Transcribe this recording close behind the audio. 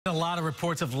A lot of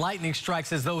reports of lightning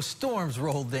strikes as those storms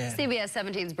rolled in. CBS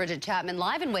 17's Bridget Chapman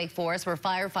live in Wake Forest where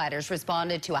firefighters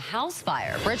responded to a house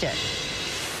fire. Bridget.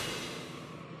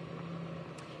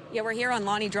 Yeah, we're here on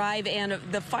Lonnie Drive, and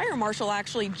the fire marshal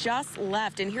actually just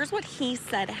left, and here's what he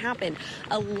said happened.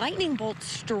 A lightning bolt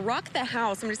struck the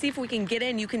house. I'm going to see if we can get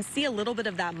in. You can see a little bit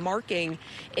of that marking.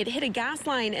 It hit a gas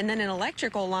line and then an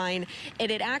electrical line,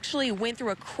 and it actually went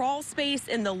through a crawl space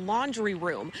in the laundry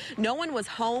room. No one was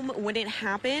home when it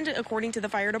happened, according to the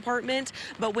fire department,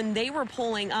 but when they were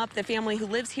pulling up, the family who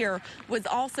lives here was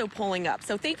also pulling up.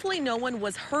 So thankfully, no one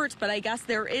was hurt, but I guess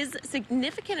there is a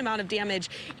significant amount of damage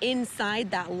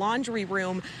inside that laundry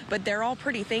room, but they're all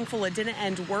pretty thankful it didn't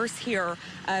end worse here.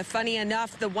 Funny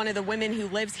enough, one of the women who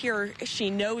lives here,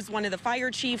 she knows one of the fire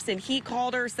chiefs, and he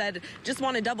called her, said, just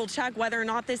want to double check whether or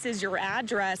not this is your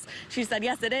address. She said,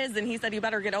 yes, it is, and he said, you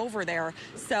better get over there.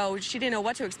 So she didn't know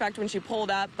what to expect when she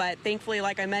pulled up, but thankfully,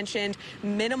 like I mentioned,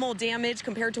 minimal damage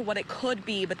compared to what it could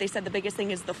be, but they said the biggest thing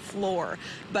is the floor.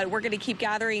 But we're going to keep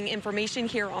gathering information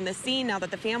here on the scene now that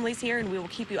the family's here, and we will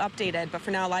keep you updated. But for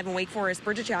now, live in Wake Forest,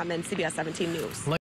 Bridget Chapman, CBS 17 News.